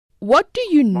What do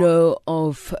you know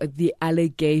of the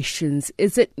allegations?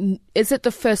 Is it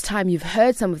the first time you've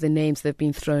heard some of the names that have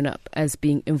been thrown up as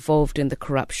being involved in the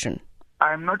corruption?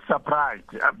 I'm not surprised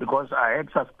because I had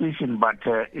suspicion, but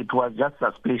it was just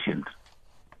suspicion.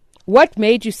 What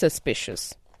made you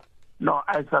suspicious? No,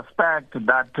 I suspect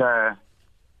that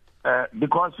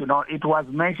because, it was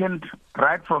mentioned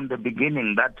right from the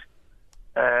beginning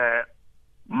that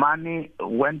money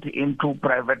went into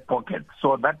private pockets.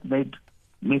 So that made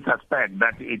me suspect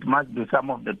that it must be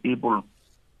some of the people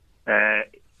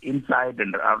inside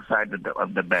and outside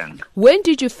of the bank. When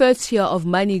did you first hear of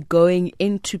money going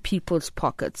into people's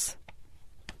pockets?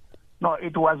 No,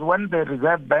 it was when the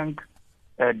Reserve Bank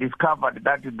discovered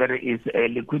that there is a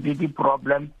liquidity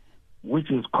problem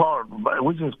which is caused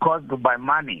by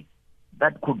money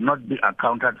that could not be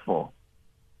accounted for.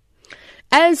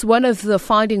 As one of the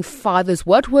founding fathers,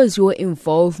 what was your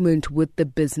involvement with the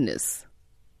business?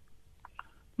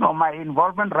 No, my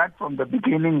involvement right from the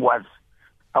beginning was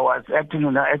I was acting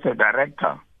as a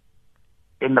director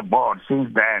in the board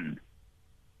since then.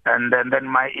 And then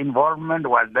my involvement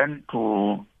was then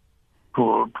to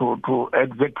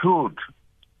execute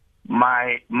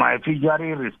my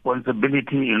fiduciary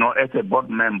responsibility, as a board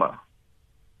member.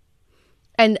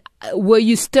 And were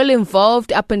you still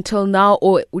involved up until now,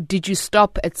 or did you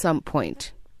stop at some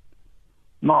point?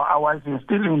 No, I was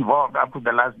still involved up to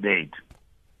the last date.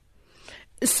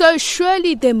 So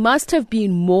surely there must have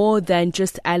been more than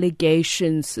just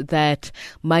allegations that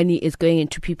money is going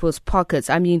into people's pockets.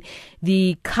 I mean,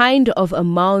 the kind of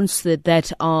amounts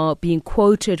that are being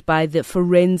quoted by the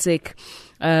forensic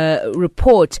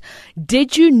report,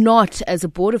 did you not, as a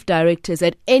board of directors,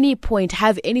 at any point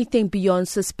have anything beyond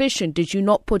suspicion? Did you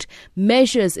not put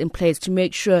measures in place to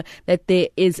make sure that there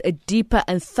is a deeper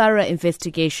and thorough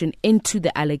investigation into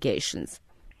the allegations?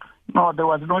 No, there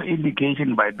was no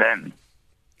indication by then.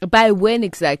 By when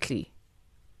exactly?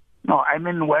 No, I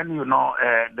mean when,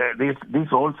 this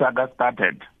whole saga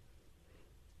started.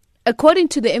 According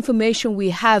to the information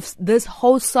we have, this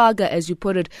whole saga, as you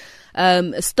put it,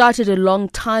 started a long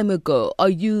time ago. Are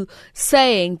you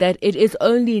saying that it is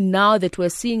only now that we're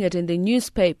seeing it in the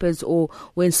newspapers, or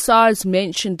when SARS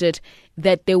mentioned it,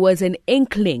 that there was an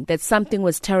inkling that something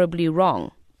was terribly wrong?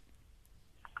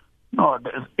 No,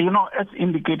 as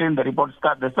indicated in the report,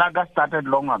 the saga started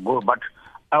long ago, but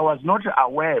I was not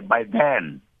aware by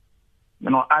then,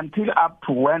 until up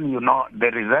to when,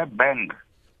 the Reserve Bank,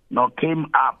 came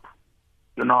up,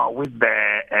 with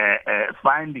the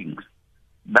findings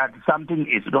that something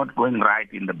is not going right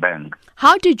in the bank.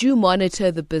 How did you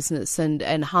monitor the business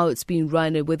and how it's been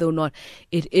run, and whether or not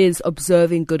it is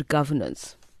observing good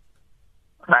governance?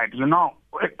 Right,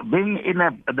 being in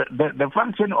the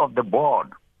function of the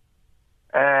board,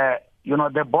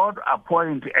 the board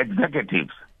appoint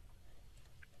executives.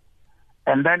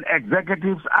 And then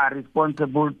executives are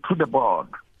responsible to the board.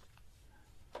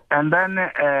 And then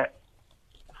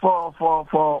for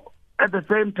at the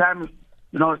same time,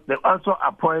 they also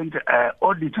appoint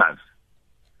auditors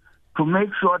to make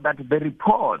sure that the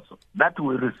reports that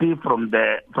we receive from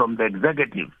the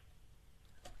executive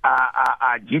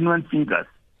are genuine figures.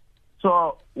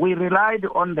 So we relied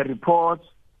on the reports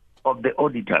of the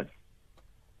auditors.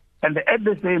 And at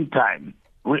the same time,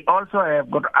 we also have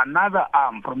got another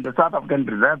arm from the South African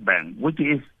Reserve Bank, which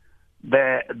is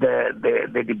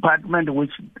the department which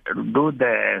do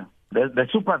the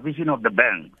supervision of the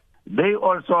bank. They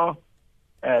also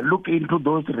look into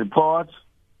those reports,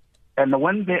 and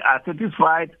when they are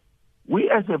satisfied, we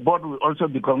as a board will also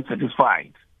become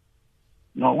satisfied.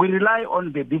 We rely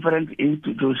on the different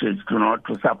institutions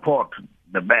to support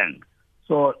the bank.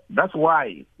 So that's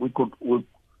why we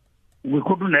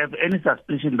couldn't have any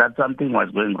suspicion that something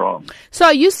was going wrong. So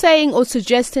are you saying or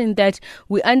suggesting that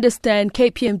we understand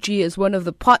KPMG as one of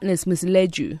the partners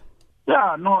misled you?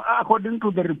 Yeah, no, according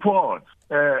to the reports,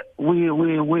 we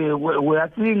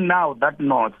are seeing now that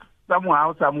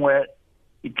somehow, somewhere,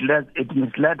 it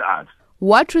misled us.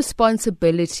 What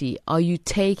responsibility are you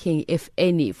taking, if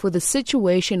any, for the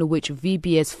situation in which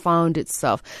VBS found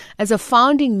itself? As a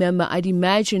founding member, I'd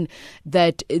imagine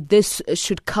that this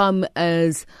should come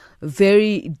as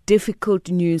very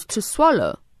difficult news to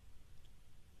swallow.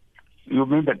 You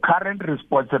mean the current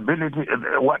responsibility,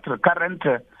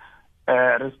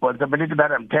 responsibility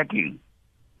that I'm taking?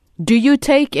 Do you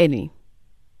take any?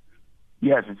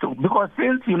 Yes, because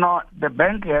since, the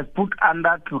bank has put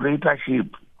under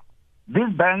curatorship, this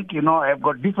bank, have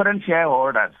got different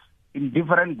shareholders in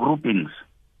different groupings.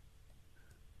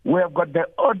 We have got the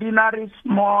ordinary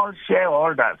small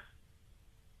shareholders.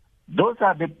 Those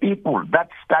are the people that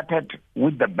started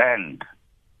with the bank.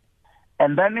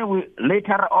 And then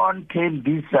later on came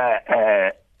these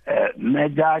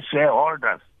major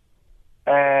shareholders.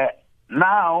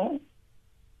 Now,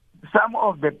 some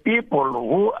of the people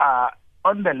who are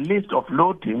on the list of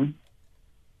looting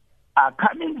are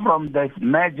coming from the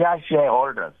major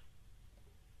shareholders.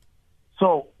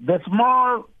 So the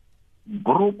small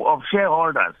group of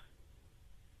shareholders,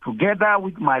 together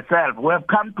with myself, we have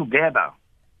come together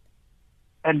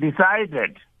and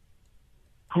decided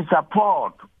to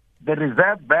support the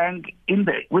Reserve Bank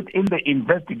within the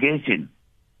investigation.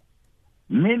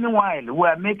 Meanwhile, we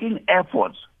are making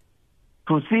efforts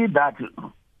to see that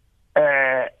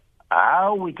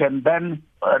how we can then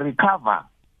recover,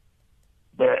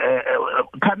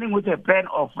 coming with a plan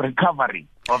of recovery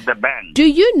of the bank. Do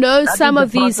you know That some is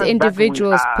of the these process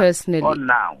individuals that we are personally? on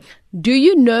now. Do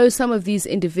you know some of these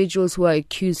individuals who are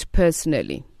accused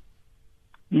personally?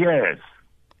 Yes.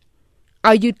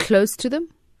 Are you close to them?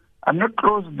 I'm not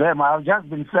close to them. I've just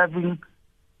been serving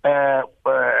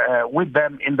with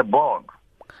them in the board.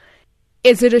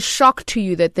 Is it a shock to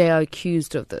you that they are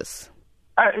accused of this?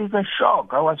 It's a shock.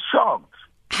 I was shocked.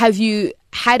 Have you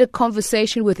had a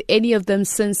conversation with any of them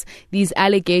since these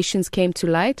allegations came to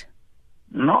light?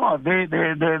 No, they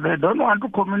don't want to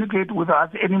communicate with us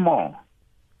anymore.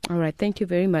 All right. Thank you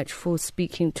very much for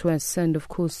speaking to us. And of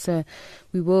course,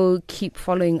 we will keep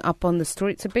following up on the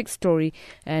story. It's a big story,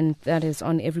 and that is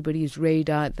on everybody's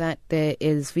radar. That there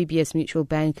is VBS Mutual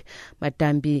Bank,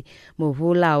 Madambi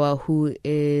Movolawa, who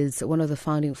is one of the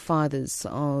founding fathers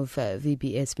of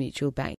VBS Mutual Bank.